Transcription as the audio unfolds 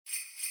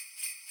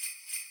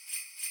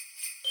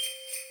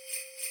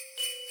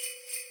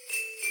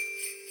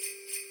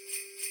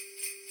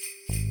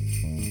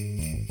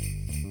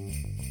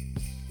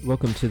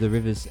Welcome to the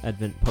Rivers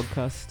Advent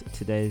Podcast.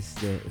 Today's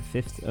the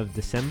 5th of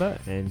December,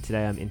 and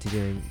today I'm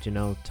interviewing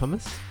Janelle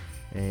Thomas,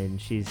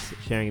 and she's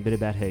sharing a bit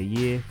about her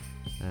year,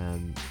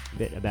 a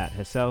bit about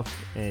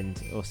herself,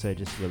 and also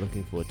just we're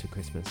looking forward to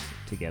Christmas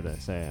together.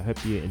 So I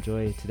hope you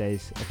enjoy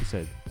today's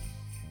episode.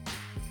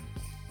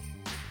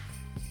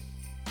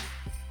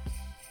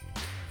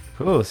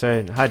 Cool.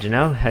 So hi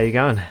Janelle, how you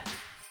going?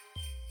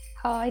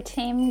 Hi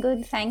Tim,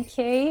 good, thank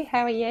you.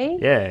 How are you?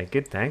 Yeah,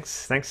 good.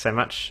 Thanks so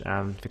much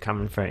for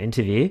coming for an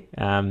interview.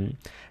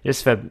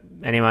 Just for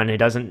anyone who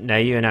doesn't know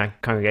you in our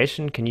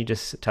congregation, can you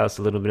just tell us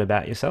a little bit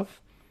about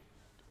yourself?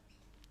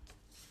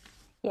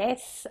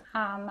 Yes,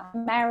 I'm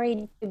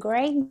married to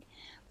Greg,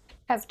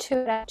 have two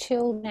adult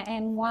children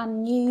and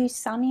one new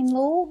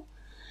son-in-law,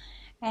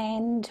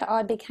 and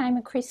I became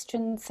a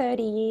Christian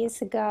 30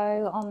 years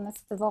ago on the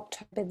 5th of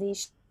October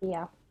this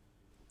year.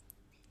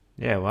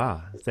 Yeah,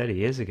 wow, 30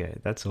 years ago.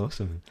 That's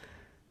awesome.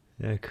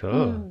 Yeah,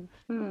 cool. Mm,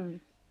 mm.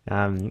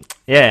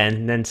 Yeah,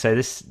 and then so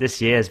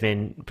this year has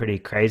been pretty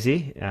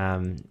crazy,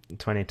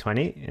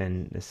 2020,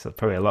 and there's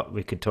probably a lot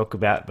we could talk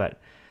about,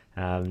 but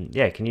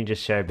yeah, can you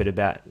just share a bit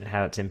about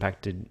how it's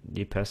impacted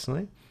you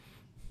personally?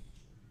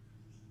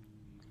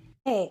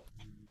 Yeah,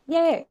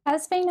 yeah, it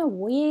has been a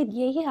weird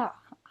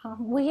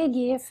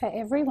year for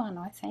everyone,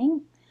 I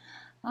think.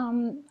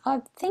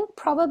 I think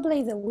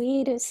probably the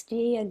weirdest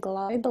year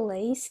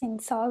globally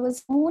since I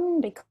was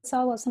born because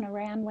I wasn't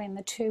around when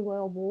the two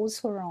world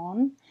wars were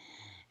on.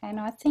 And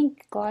I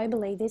think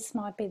globally this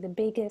might be the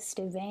biggest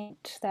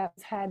event that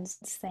we've had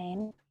since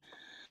then.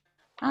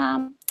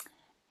 Um,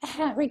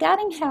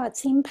 Regarding how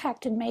it's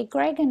impacted me,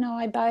 Greg and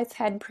I both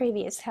had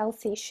previous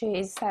health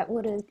issues that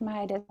would have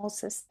made us more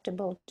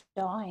susceptible to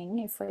dying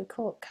if we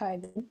caught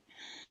COVID.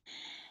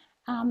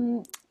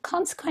 Um,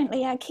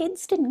 Consequently, our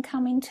kids didn't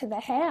come into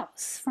the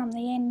house from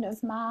the end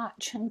of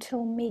March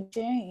until mid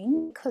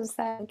June because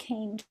they were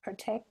keen to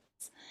protect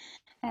us,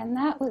 and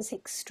that was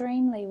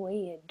extremely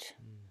weird.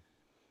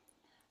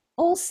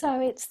 Also,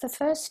 it's the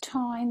first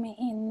time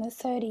in the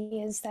 30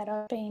 years that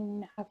I've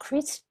been a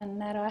Christian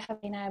that I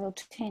have been able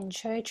to attend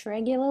church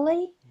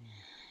regularly.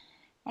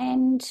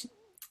 And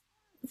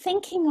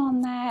thinking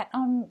on that,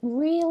 I'm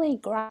really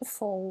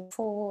grateful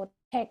for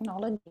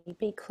technology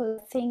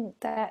because I think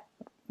that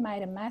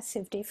made a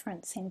massive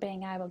difference in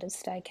being able to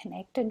stay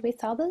connected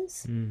with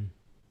others. Mm,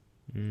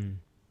 mm,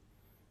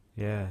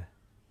 yeah.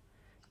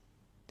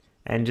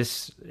 And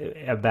just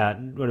about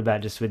what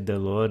about just with the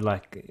Lord,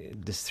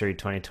 like just through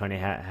 2020,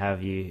 how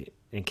have you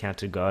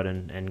encountered God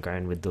and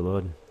grown with the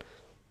Lord?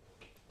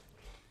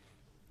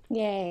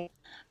 Yeah.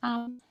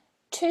 Um,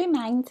 Two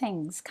main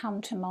things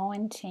come to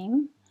mind,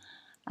 Tim.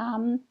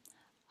 Um,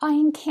 I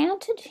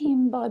encountered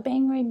him by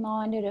being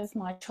reminded of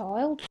my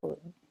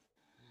childhood.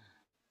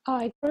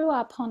 I grew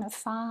up on a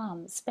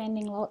farm,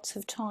 spending lots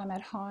of time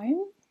at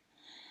home.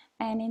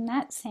 And in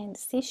that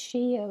sense, this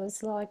year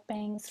was like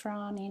being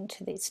thrown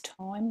into this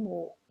time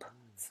warp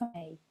for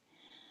me,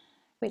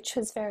 which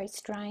was very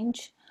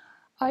strange.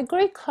 I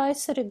grew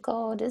closer to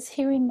God as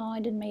He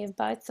reminded me of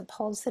both the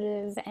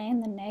positive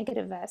and the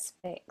negative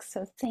aspects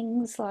of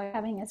things like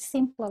having a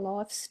simpler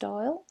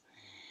lifestyle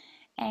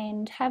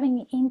and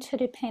having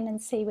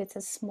interdependency with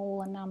a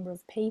smaller number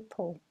of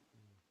people.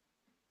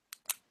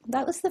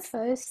 That was the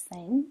first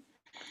thing.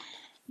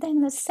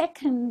 Then the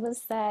second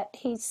was that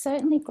He's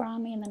certainly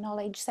grown me in the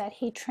knowledge that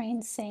He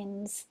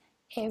transcends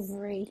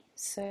every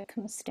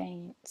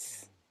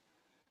circumstance.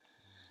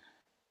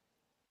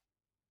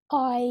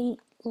 I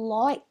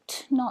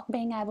liked not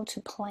being able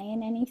to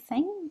plan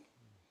anything.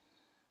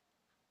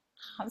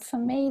 For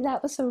me,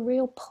 that was a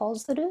real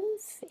positive.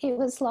 It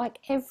was like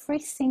every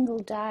single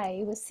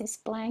day was this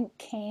blank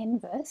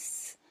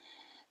canvas,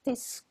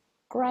 this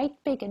great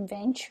big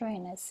adventure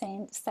in a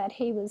sense that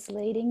he was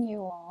leading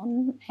you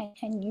on,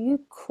 and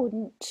you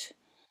couldn't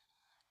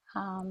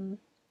um,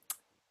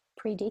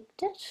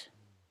 predict it.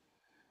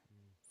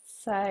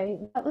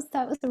 So that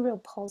was a real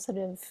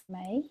positive for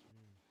me.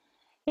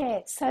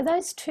 Yeah. So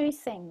those two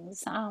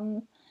things.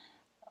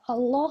 A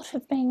lot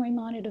of being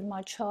reminded of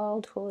my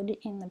childhood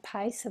in the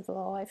pace of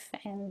life,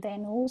 and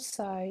then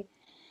also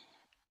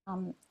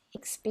um,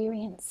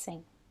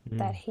 experiencing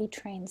that Mm, He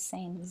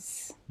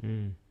transcends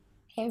mm,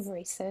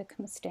 every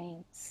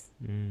circumstance.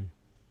 mm.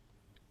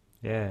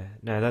 Yeah,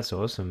 no, that's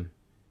awesome.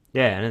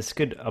 Yeah, and it's a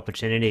good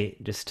opportunity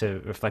just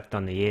to reflect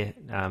on the year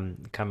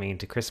coming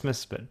into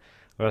Christmas, but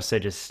we're also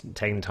just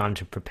taking time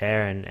to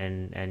prepare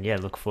and yeah,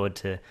 look forward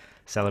to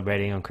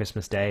celebrating on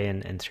Christmas Day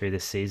and through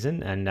this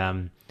season.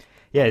 And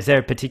yeah, is there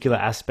a particular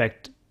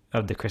aspect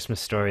of the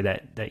Christmas story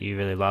that you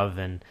really love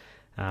and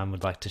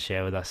would like to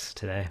share with us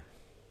today?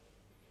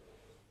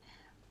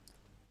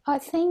 I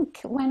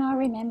think when I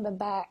remember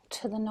back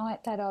to the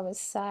night that I was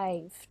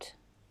saved,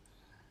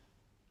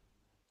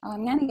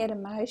 I'm going to get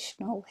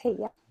emotional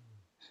here.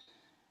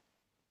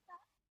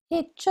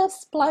 It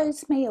just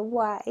blows me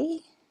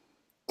away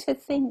to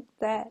think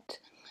that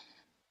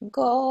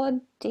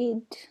God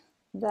did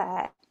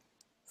that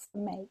for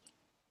me.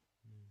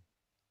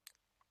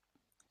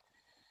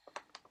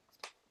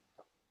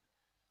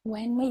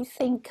 when we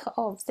think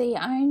of the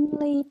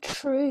only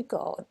true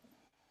God,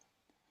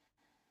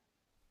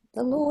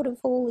 the Lord of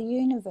all the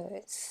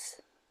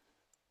universe,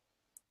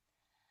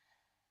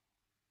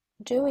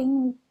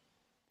 doing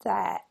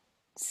that,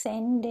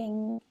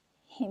 sending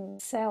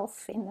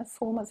himself in the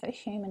form of a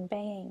human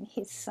being,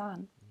 his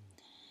son,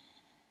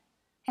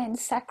 and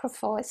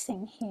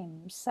sacrificing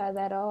him so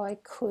that I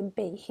could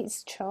be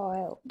his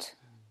child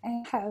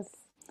and have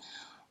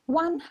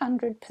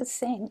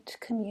 100%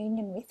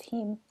 communion with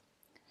him.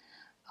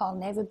 I'll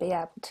never be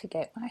able to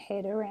get my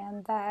head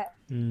around that.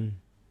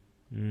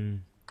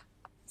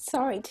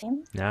 Sorry,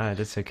 Tim. No,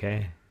 that's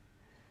okay.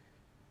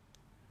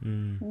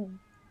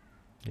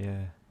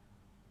 Yeah.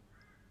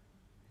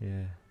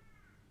 Yeah.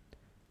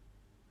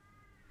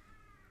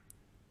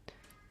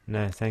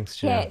 No, thanks,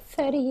 Janelle. Yeah,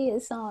 30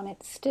 years on,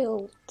 it's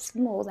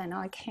more than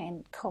I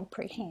can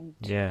comprehend.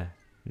 Yeah.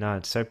 No,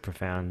 it's so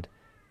profound.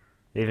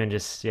 Even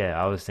just,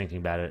 I was thinking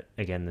about it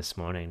again this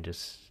morning.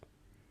 Just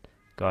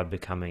God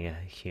becoming a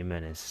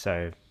human is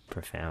so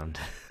profound.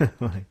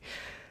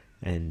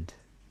 and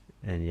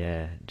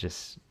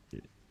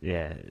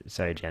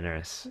so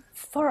generous.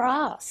 For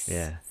us.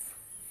 Yeah.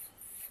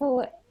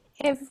 For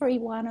every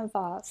one of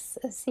us,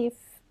 as if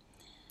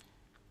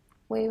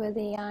we were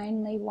the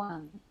only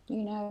one.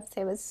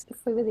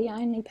 If we were the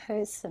only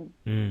person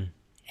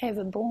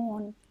ever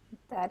born,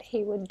 that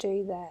he would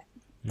do that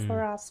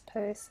for us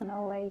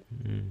personally.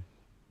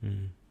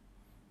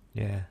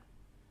 Yeah.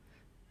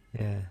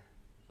 Yeah.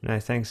 No,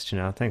 thanks,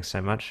 Janelle. Thanks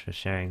so much for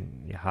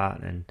sharing your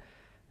heart. And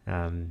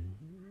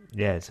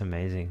it's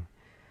amazing.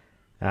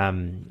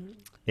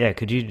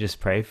 Could you just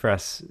pray for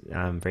us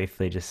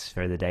briefly, just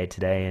for the day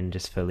today and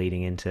just for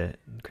leading into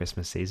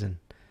Christmas season?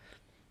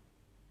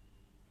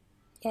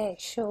 Yeah,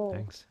 sure.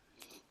 Thanks.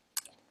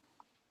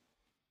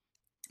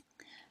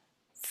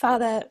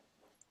 Father,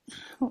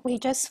 we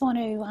just want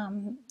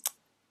to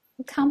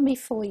come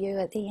before you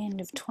at the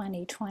end of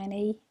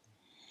 2020.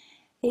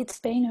 It's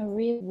been a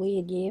real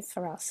weird year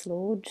for us,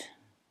 Lord,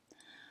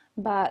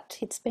 but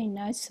it's been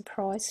no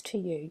surprise to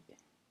you.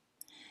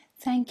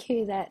 Thank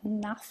you that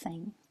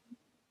nothing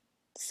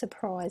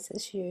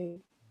surprises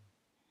you.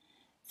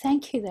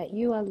 Thank you that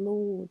you are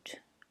Lord.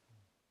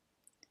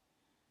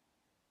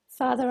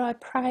 Father, I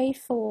pray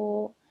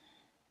for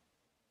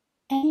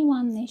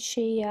anyone this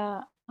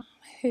year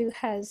who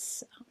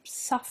has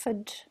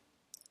suffered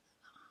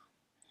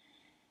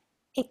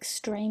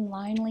extreme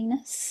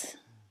loneliness.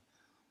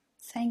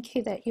 Thank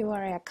you that you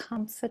are our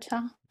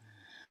comforter.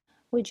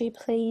 Would you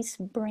please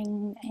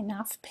bring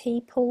enough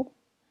people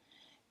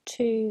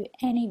to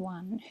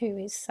anyone who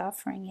is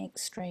suffering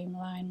extreme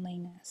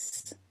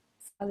loneliness?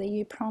 Father,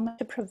 you promise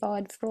to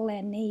provide for all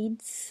our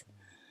needs.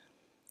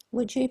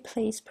 Would you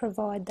please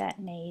provide that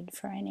need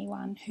for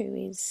anyone who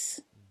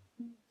is,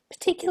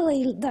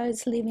 particularly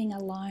those living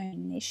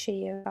alone this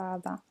year,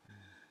 Father?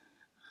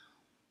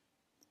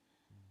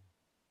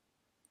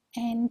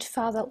 And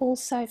Father,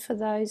 also for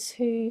those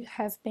who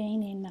have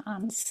been in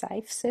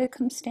unsafe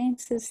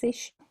circumstances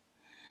this year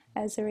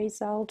as a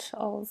result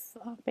of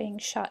being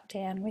shut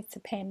down with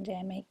the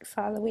pandemic.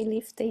 Father, we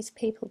lift these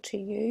people to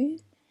you.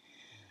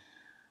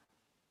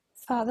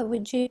 Father,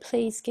 would you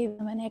please give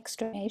them an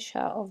extra measure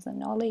of the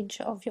knowledge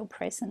of your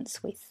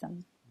presence with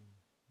them?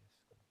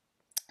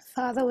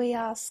 Father, we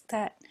ask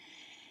that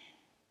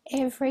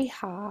every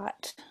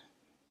heart,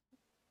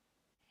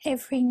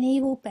 every knee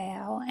will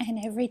bow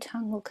and every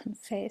tongue will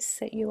confess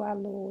that you are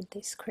Lord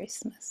this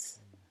Christmas.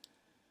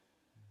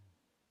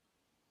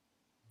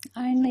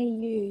 Only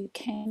you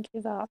can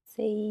give us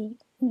the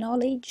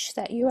knowledge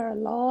that you are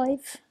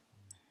alive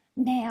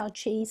now,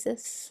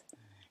 Jesus,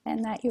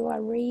 and that you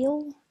are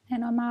real.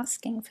 And I'm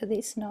asking for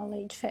this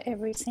knowledge for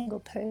every single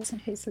person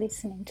who's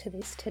listening to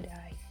this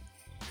today.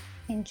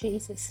 In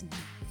Jesus' name,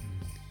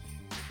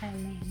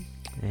 amen.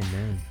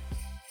 Amen.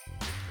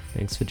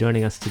 Thanks for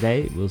joining us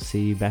today. We'll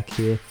see you back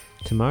here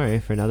tomorrow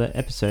for another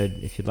episode.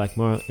 If you'd like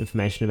more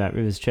information about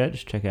Rivers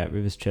Church, check out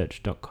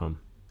riverschurch.com.